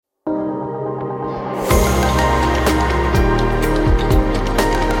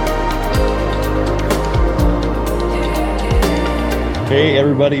Hey,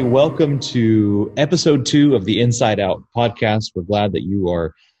 everybody. Welcome to episode 2 of the Inside Out podcast. We're glad that you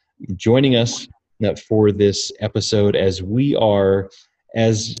are joining us for this episode as we are,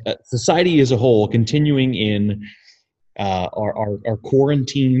 as society as a whole, continuing in our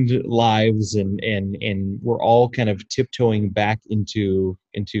quarantined lives, and we're all kind of tiptoeing back into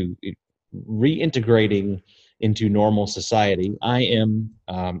reintegrating into normal society. I am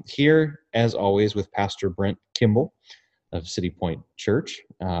here, as always, with Pastor Brent Kimball of City Point Church.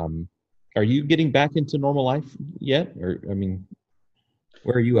 Are you getting back into normal life yet? Or, I mean,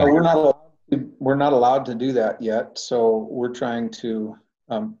 where are you at? We're not allowed to do that yet. So we're trying to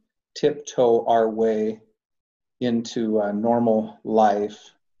tiptoe our way into normal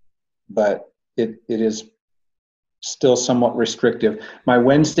life, but it is still somewhat restrictive. My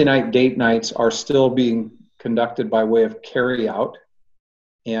Wednesday night date nights are still being conducted by way of carry out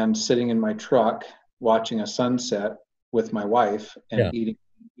and sitting in my truck watching a sunset with my wife and eating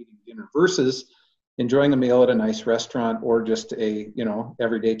dinner versus enjoying a meal at a nice restaurant or just a,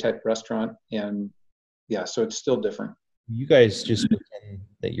 everyday type restaurant. And so it's still different. You guys just pretend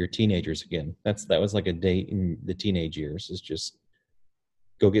that you're teenagers again. That was like a date in the teenage years, is just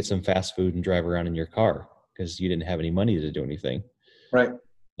go get some fast food and drive around in your car because you didn't have any money to do anything. Right.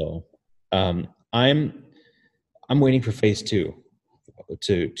 So I'm waiting for phase 2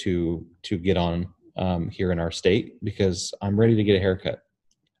 to get on here in our state, because I'm ready to get a haircut.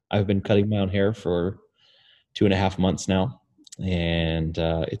 I've been cutting my own hair for 2.5 months now, and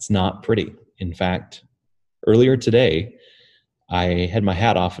it's not pretty. In fact, earlier today, I had my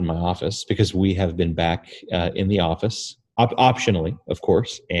hat off in my office because we have been back in the office, optionally, of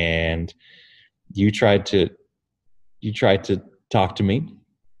course, and you tried to talk to me,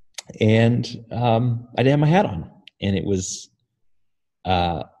 and I didn't have my hat on, and it was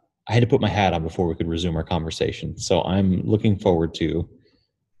I had to put my hat on before we could resume our conversation. So I'm looking forward to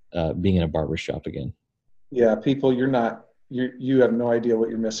being in a barbershop again. Yeah, people, you have no idea what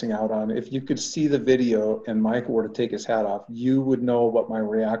you're missing out on. If you could see the video and Mike were to take his hat off, you would know what my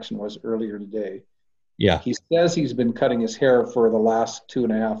reaction was earlier today. Yeah. He says he's been cutting his hair for the last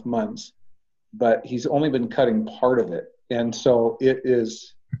 2.5 months, but he's only been cutting part of it. And so it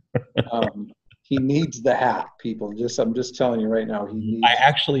is, he needs the hat, people. I'm just telling you right now.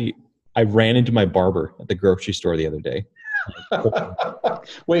 I ran into my barber at the grocery store the other day.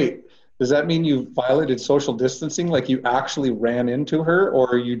 Wait, does that mean you violated social distancing? Like you actually ran into her,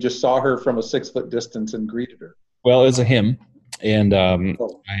 or you just saw her from a 6-foot distance and greeted her? Well, it was a him, and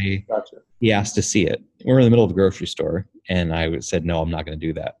Gotcha. He asked to see it. We're in the middle of the grocery store, and I said, no, I'm not going to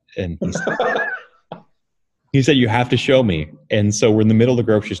do that. And he said, you have to show me. And so we're in the middle of the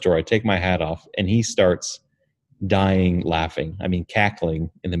grocery store. I take my hat off, and he starts dying laughing. I mean, cackling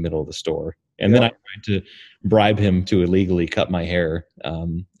in the middle of the store. And then I tried to bribe him to illegally cut my hair,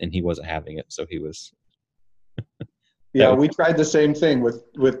 and he wasn't having it. So he was. We tried the same thing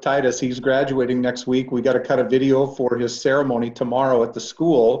with Titus. He's graduating next week. We got to cut a video for his ceremony tomorrow at the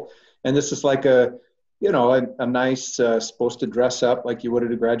school. And this is like a nice, supposed to dress up like you would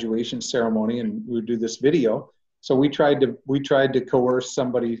at a graduation ceremony, and we would do this video. So we tried to coerce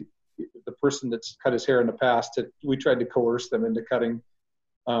somebody, the person that's cut his hair in the past, we tried to coerce them into cutting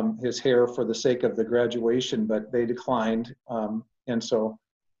his hair for the sake of the graduation, but they declined. And so,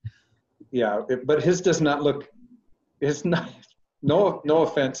 but his does not look, it's not, no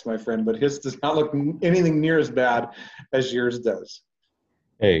offense, my friend, but his does not look anything near as bad as yours does.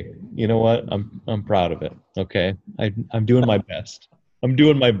 Hey, you know what? I'm proud of it. Okay. I'm doing my best. I'm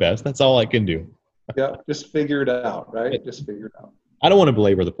doing my best. That's all I can do. Yeah. Just figure it out, right? Just figure it out. I don't want to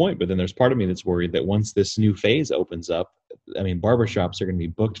belabor the point, but then there's part of me that's worried that once this new phase opens up, I mean, barbershops are going to be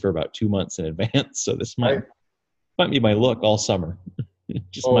booked for about 2 months in advance. So this might be my look all summer.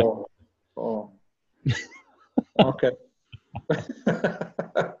 Okay.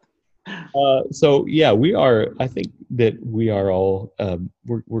 We are. I think that we are all.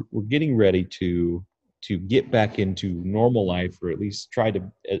 We're getting ready to get back into normal life, or at least try to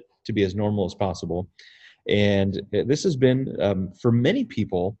be as normal as possible. And this has been, for many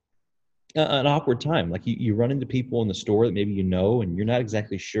people, an awkward time. Like you run into people in the store that maybe and you're not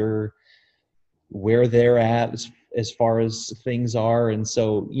exactly sure where they're at as far as things are. And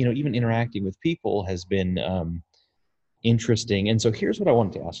so, even interacting with people has been interesting. And so here's what I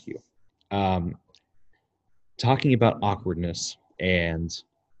wanted to ask you. Talking about awkwardness and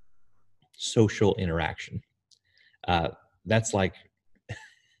social interaction. That's like...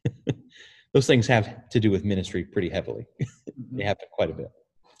 Those things have to do with ministry pretty heavily. They happen quite a bit.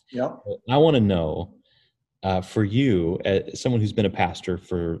 Yeah. I want to know, for you, as someone who's been a pastor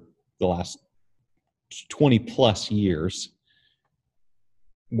for the last 20 plus years,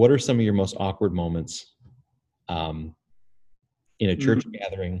 what are some of your most awkward moments in a church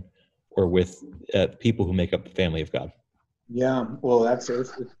gathering or with people who make up the family of God? Yeah, well, let's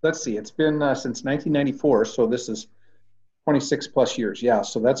see. It's been since 1994, so this is 26 plus years. Yeah,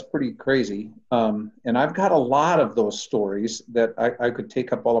 so that's pretty crazy. And I've got a lot of those stories that I could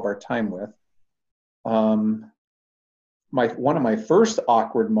take up all of our time with. One of my first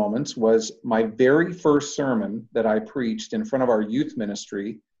awkward moments was my very first sermon that I preached in front of our youth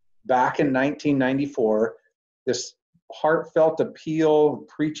ministry back in 1994. This heartfelt appeal,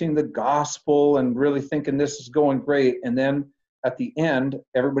 preaching the gospel and really thinking this is going great. And then at the end,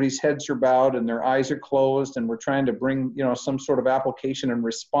 everybody's heads are bowed and their eyes are closed, and we're trying to bring, some sort of application and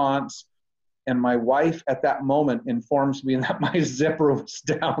response. And my wife at that moment informs me that my zipper was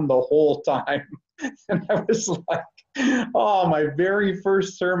down the whole time. And I was like, oh, my very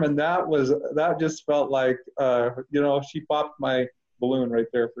first sermon, that just felt like, she popped my balloon right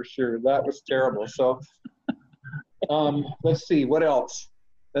there for sure. That was terrible. So let's see, what else?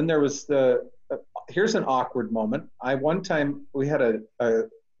 Then there was here's an awkward moment. One time we had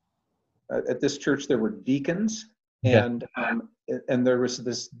at this church, there were deacons, and there was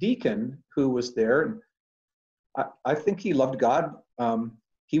this deacon who was there. And I think he loved God.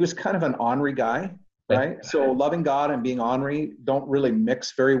 He was kind of an ornery guy, right? So loving God and being ornery don't really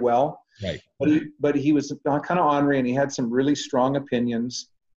mix very well. Right. But he was kind of ornery, and he had some really strong opinions.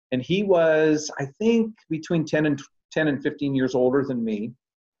 And he was, I think, between 10 and 15 years older than me.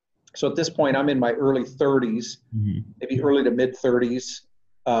 So at this point, I'm in my early 30s, maybe early to mid 30s.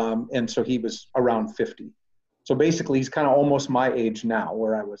 And so he was around 50. So basically, he's kind of almost my age now,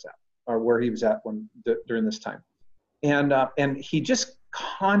 where I was at, or where he was at during this time. And he just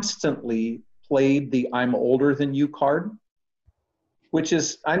constantly played the "I'm older than you" card, which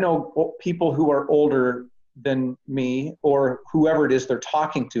is, I know people who are older than me or whoever it is they're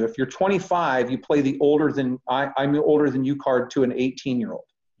talking to. If you're 25, you play the I'm older than you card to an 18-year-old,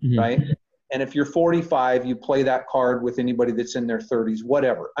 right? And if you're 45, you play that card with anybody that's in their 30s,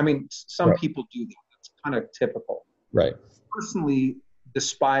 whatever. I mean, some people do that. It's kind of typical. Right. Personally,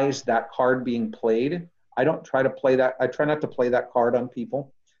 despise that card being played. I don't try to play that. I try not to play that card on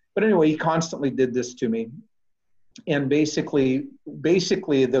people. But anyway, he constantly did this to me. And basically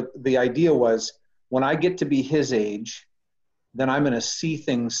the idea was, when I get to be his age, then I'm going to see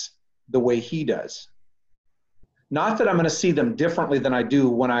things the way he does. Not that I'm going to see them differently than I do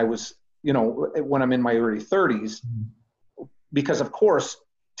when I was, when I'm in my early 30s, because of course,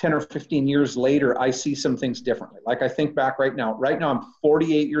 10 or 15 years later, I see some things differently. Like I think back right now I'm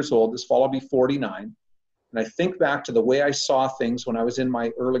 48 years old. This fall I'll be 49. And I think back to the way I saw things when I was in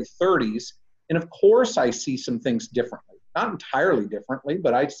my early 30s. And of course, I see some things differently. Not entirely differently,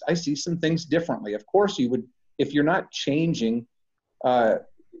 but I see some things differently. Of course, you would, if you're not changing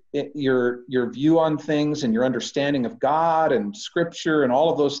your view on things and your understanding of God and Scripture and all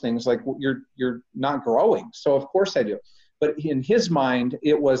of those things, like you're not growing. So of course I do. But in his mind,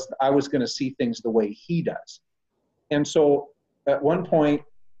 I was going to see things the way he does. And so at one point,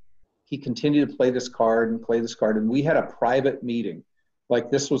 he continued to play this card, and we had a private meeting.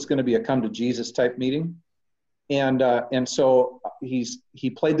 Like this was going to be a come to Jesus type meeting. And so he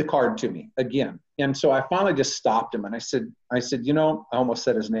played the card to me again. And so I finally just stopped him and I said, I almost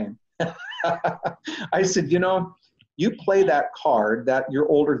said his name. I said, you play that card, that you're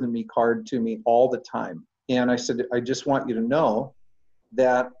older than me card to me all the time. And I said, I just want you to know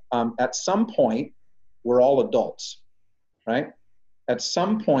that at some point, we're all adults, right? At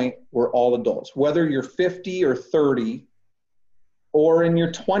some point, we're all adults, whether you're 50 or 30 or in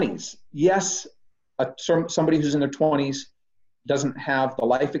your 20s. Yes, somebody who's in their 20s doesn't have the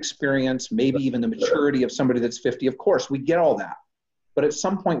life experience, maybe even the maturity of somebody that's 50. Of course, we get all that. But at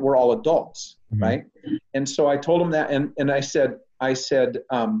some point, we're all adults, right? And so I told him that, and I said,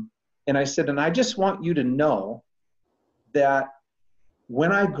 and I just want you to know that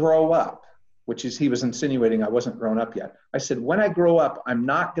when I grow up, which is, he was insinuating I wasn't grown up yet. I said, when I grow up, I'm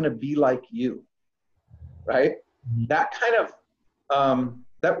not going to be like you, right? That kind of,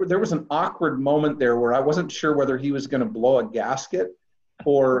 there was an awkward moment there where I wasn't sure whether he was going to blow a gasket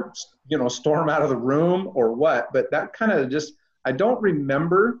or, storm out of the room or what, but that kind of just, I don't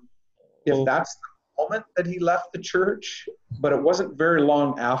remember if that's the moment that he left the church, but it wasn't very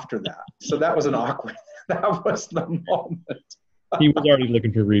long after that. So that was that was the moment. He was already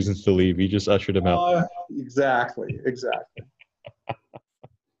looking for reasons to leave. He just ushered him out. Exactly.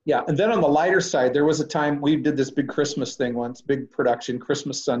 Yeah, and then on the lighter side, there was a time we did this big Christmas thing once, big production,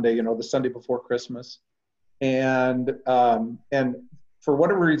 Christmas Sunday, the Sunday before Christmas. And for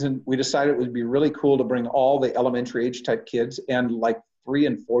whatever reason, we decided it would be really cool to bring all the elementary age type kids and like 3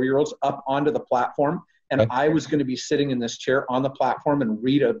 and 4-year-olds up onto the platform. And I was going to be sitting in this chair on the platform and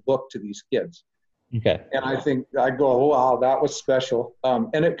read a book to these kids. Okay. And I go, oh, wow, that was special.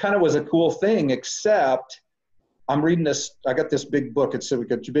 And it kind of was a cool thing, except I'm reading this. I got this big book. It's a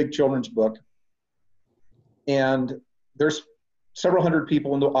big children's book. And there's several hundred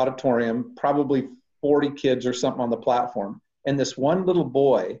people in the auditorium, probably 40 kids or something on the platform. And this one little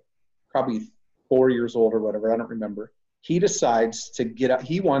boy, probably 4 years old or whatever, I don't remember, he decides to get up.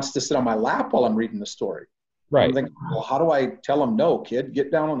 He wants to sit on my lap while I'm reading the story. Right. I'm thinking, well, how do I tell him, no, kid,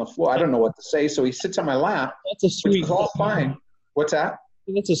 get down on the floor? I don't know what to say. So he sits on my lap. That's a sweet. Which is all fine. What's that?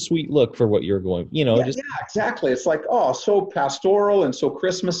 That's a sweet look for what you're going, Yeah, exactly. It's like, oh, so pastoral and so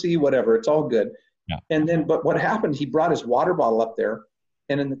Christmassy, whatever. It's all good. Yeah. And then, but what happened, he brought his water bottle up there,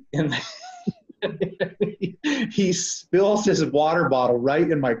 and he spills his water bottle right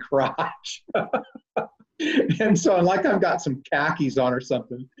in my crotch. And so like I've got some khakis on or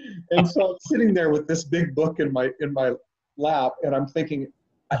something. And so I'm sitting there with this big book in my lap, and I'm thinking,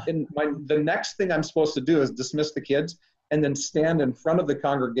 the next thing I'm supposed to do is dismiss the kids and then stand in front of the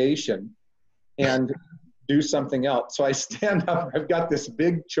congregation and do something else. So I stand up, I've got this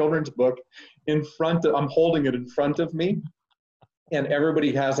big children's book I'm holding it in front of me. And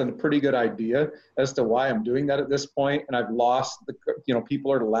everybody has a pretty good idea as to why I'm doing that at this point. And I've lost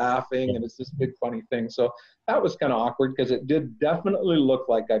people are laughing, and it's this big funny thing. So that was kind of awkward because it did definitely look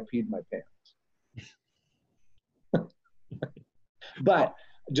like I peed my pants. But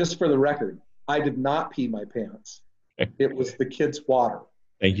just for the record, I did not pee my pants. It was the kids' water.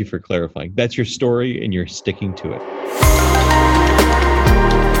 Thank you for clarifying. That's your story, and you're sticking to it.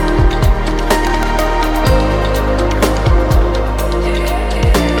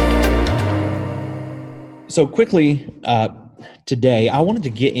 So quickly, today, I wanted to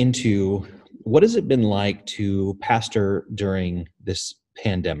get into what has it been like to pastor during this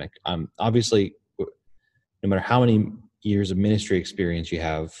pandemic? Obviously, no matter how many years of ministry experience you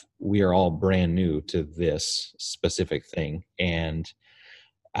have, we are all brand new to this specific thing. And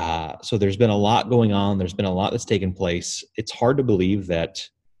so there's been a lot going on. There's been a lot that's taken place. It's hard to believe that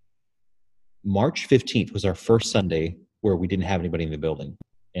March 15th was our first Sunday where we didn't have anybody in the building.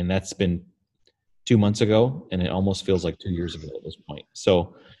 And that's been 2 months ago, and it almost feels like 2 years ago at this point.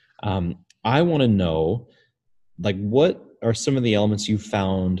 So I want to know, what are some of the elements you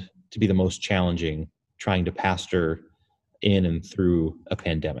found to be the most challenging trying to pastor in and through a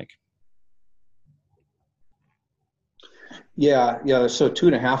pandemic? Yeah. So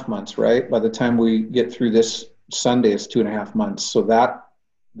 2.5 months, right? By the time we get through this Sunday, it's 2.5 months. So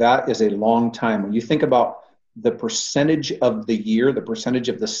that is a long time. When you think about the percentage of the year, the percentage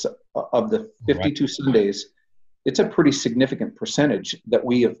of the 52 Sundays, it's a pretty significant percentage that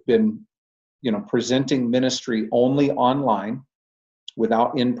we have been, presenting ministry only online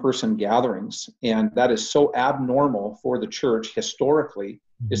without in-person gatherings. And that is so abnormal for the church historically.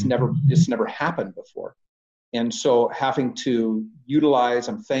 It's never happened before. And so having to utilize,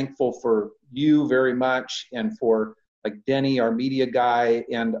 I'm thankful for you very much, and for like Denny, our media guy,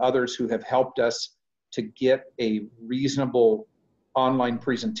 and others who have helped us to get a reasonable online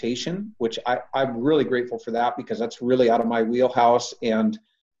presentation, which I'm really grateful for that, because that's really out of my wheelhouse, and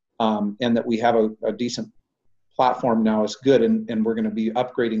that we have a decent platform now is good, and we're going to be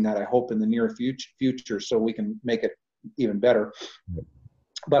upgrading that, I hope, in the near future so we can make it even better.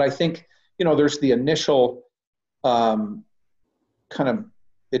 But I think, there's the initial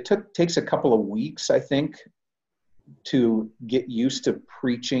takes a couple of weeks, I think, to get used to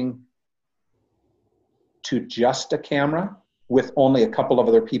preaching to just a camera with only a couple of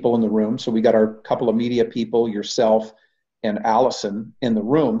other people in the room. So we got our couple of media people, yourself and Allison, in the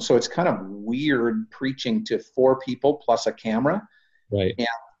room. So it's kind of weird preaching to 4 people plus a camera. Right. And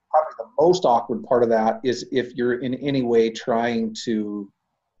probably the most awkward part of that is if you're in any way trying to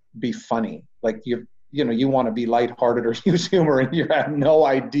be funny, like you want to be lighthearted or use humor, and you have no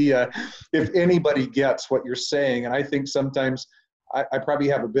idea if anybody gets what you're saying. And I think sometimes I probably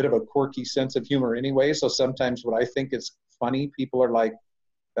have a bit of a quirky sense of humor anyway. So sometimes what I think is funny, people are like,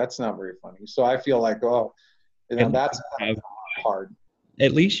 that's not very funny. So I feel like, that's hard.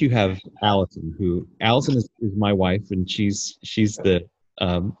 At least you have Allison, Allison is my wife, and she's the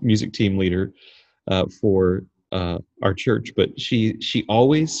music team leader for our church. But she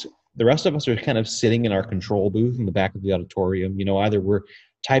always, the rest of us are kind of sitting in our control booth in the back of the auditorium. Either we're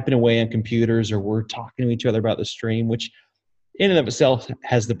typing away on computers or we're talking to each other about the stream, which in and of itself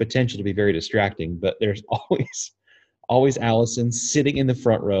has the potential to be very distracting. But there's always Allison sitting in the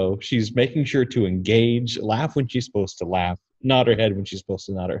front row. She's making sure to engage, laugh when she's supposed to laugh, nod her head when she's supposed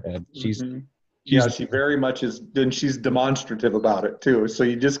to nod her head. Yeah, she very much is, and she's demonstrative about it too. So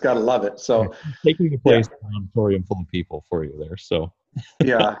you just got to love it. So taking the place in an auditorium full of people for you there. So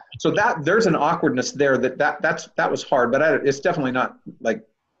yeah, so that there's an awkwardness there that was hard, but it's definitely not like,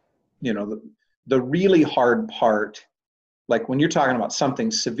 the really hard part. Like when you're talking about something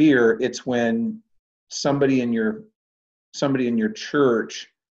severe, it's when somebody in your church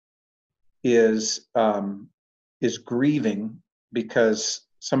is grieving because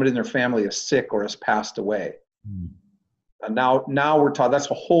somebody in their family is sick or has passed away. And now we're taught that's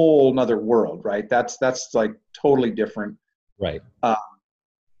a whole nother world, right? That's like totally different. right.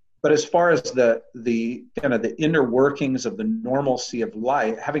 But as far as the kind of the inner workings of the normalcy of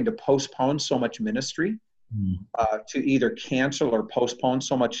life, having to postpone so much ministry, to either cancel or postpone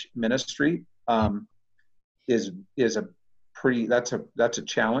so much ministry, is a pretty, that's a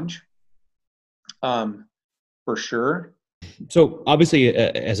challenge, for sure. So obviously,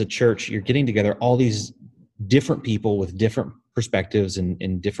 as a church, you're getting together all these different people with different perspectives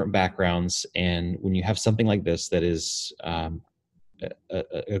and different backgrounds. And when you have something like this that is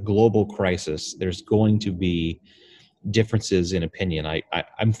a global crisis, there's going to be differences in opinion.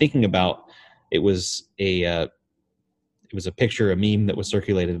 I'm thinking about, it was a picture, a meme that was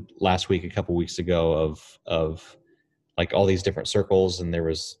circulated last week, a couple weeks ago, of like all these different circles, and there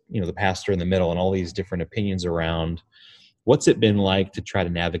was, the pastor in the middle and all these different opinions around. What's it been like to try to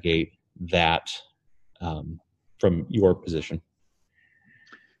navigate that from your position?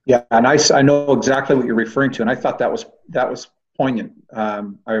 Yeah, and I know exactly what you're referring to, and I thought that was poignant. I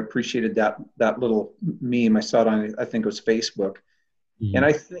appreciated that little meme. I saw it on, I think it was Facebook. And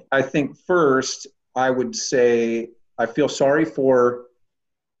I think first I would say I feel sorry for,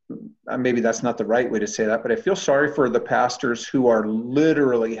 maybe that's not the right way to say that, but I feel sorry for the pastors who are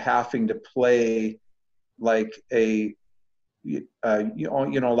literally having to play like a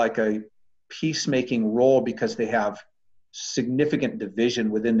like a peacemaking role because they have significant division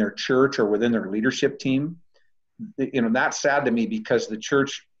within their church or within their leadership team. That's sad to me, because the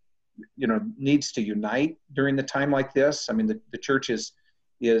church, needs to unite during the time like this. I mean, the church is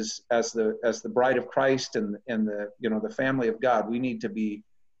as the bride of Christ and the family of God. We need to be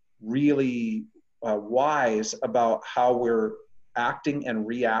really wise about how we're acting and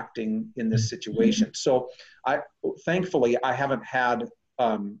reacting in this situation. So thankfully I haven't had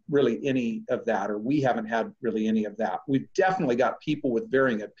really any of that, or we haven't had really any of that. We've definitely got people with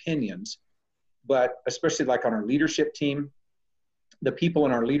varying opinions, but especially like on our leadership team, the people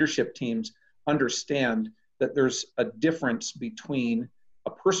in our leadership teams understand that there's a difference between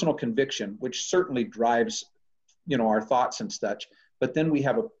a personal conviction, which certainly drives, our thoughts and such, but then we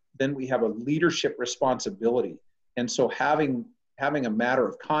have a leadership responsibility. And so having a matter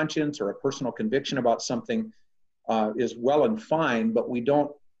of conscience or a personal conviction about something is well and fine, but we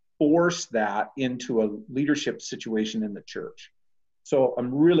don't force that into a leadership situation in the church. So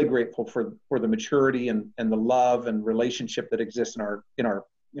I'm really grateful for the maturity and the love and relationship that exists in our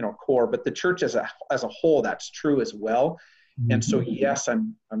core. But the church as a whole, that's true as well. And so yes,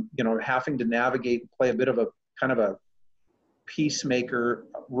 I'm having to navigate, play a bit of a kind of a peacemaker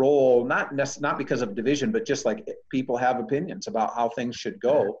role, not because of division, but just like people have opinions about how things should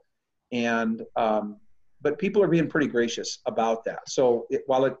go. And but people are being pretty gracious about that. So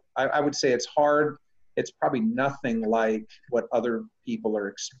I would say it's hard, it's probably nothing like what other people are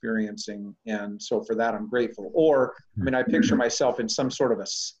experiencing. And so for that, I'm grateful. Or, I picture myself in some sort of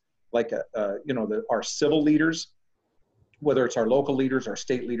our civil leaders, whether it's our local leaders, our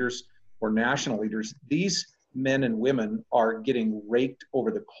state leaders, or national leaders. These men and women are getting raked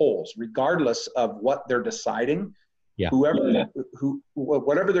over the coals, regardless of what they're deciding. Yeah.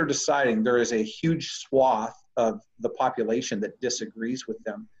 Whatever they're deciding, there is a huge swath of the population that disagrees with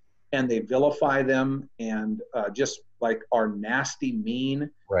them, and they vilify them and just like are nasty, mean.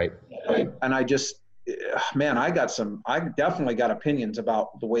 Right. And I just, man, I definitely got opinions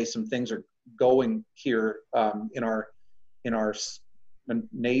about the way some things are going here in our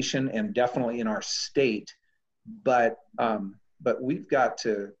nation and definitely in our state. But we've got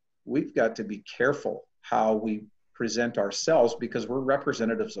to be careful how we present ourselves, because we're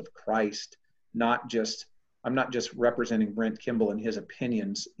representatives of Christ, I'm not just representing Brent Kimball and his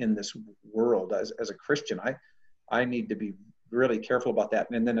opinions in this world. As a Christian, I need to be really careful about that.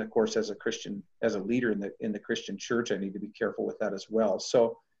 And then of course, as a Christian, as a leader in the Christian church, I need to be careful with that as well.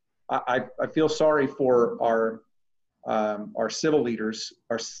 So I feel sorry for our civil leaders,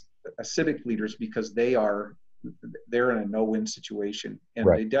 our civic leaders, because they're in a no-win situation, and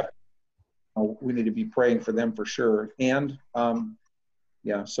right. They definitely, we need to be praying for them for sure. And well,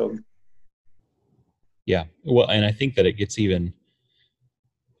 and I think that it gets even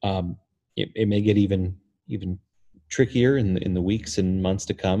it may get even trickier in the weeks and months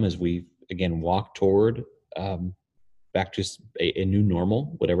to come as we again walk toward back to a new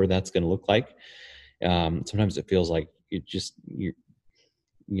normal, whatever that's going to look like. Sometimes it feels like you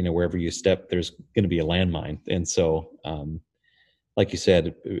wherever you step, there's going to be a landmine. And so, like you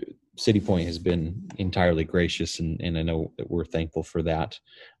said, City Point has been entirely gracious, and I know that we're thankful for that.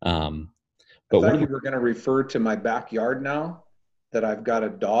 But I thought you were going to refer to my backyard now, that I've got a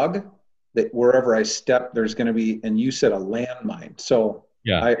dog that wherever I step, there's going to be, and you said a landmine. So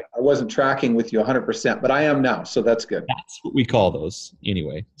yeah, I wasn't tracking with you 100%, but I am now. So that's good. That's what we call those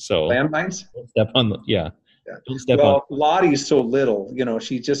anyway. So landmines? Don't step on the, yeah. Lottie's so little,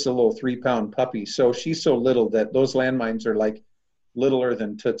 she's just a little 3-pound puppy. So she's so little that those landmines are like littler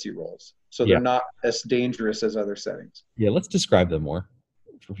than Tootsie Rolls. So they're not as dangerous as other settings. Yeah. Let's describe them more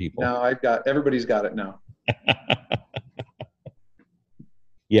for people. Now everybody's got it now.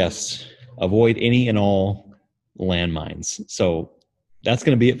 Yes. Avoid any and all landmines. So that's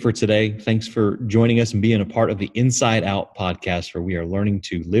going to be it for today. Thanks for joining us and being a part of the Inside Out podcast, where we are learning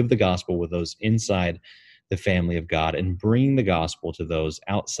to live the gospel with those inside the family of God and bring the gospel to those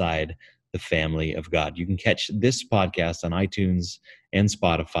outside the family of God. You can catch this podcast on iTunes and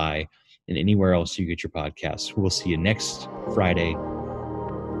Spotify and anywhere else you get your podcasts. We'll see you next Friday.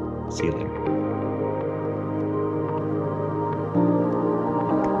 See you later.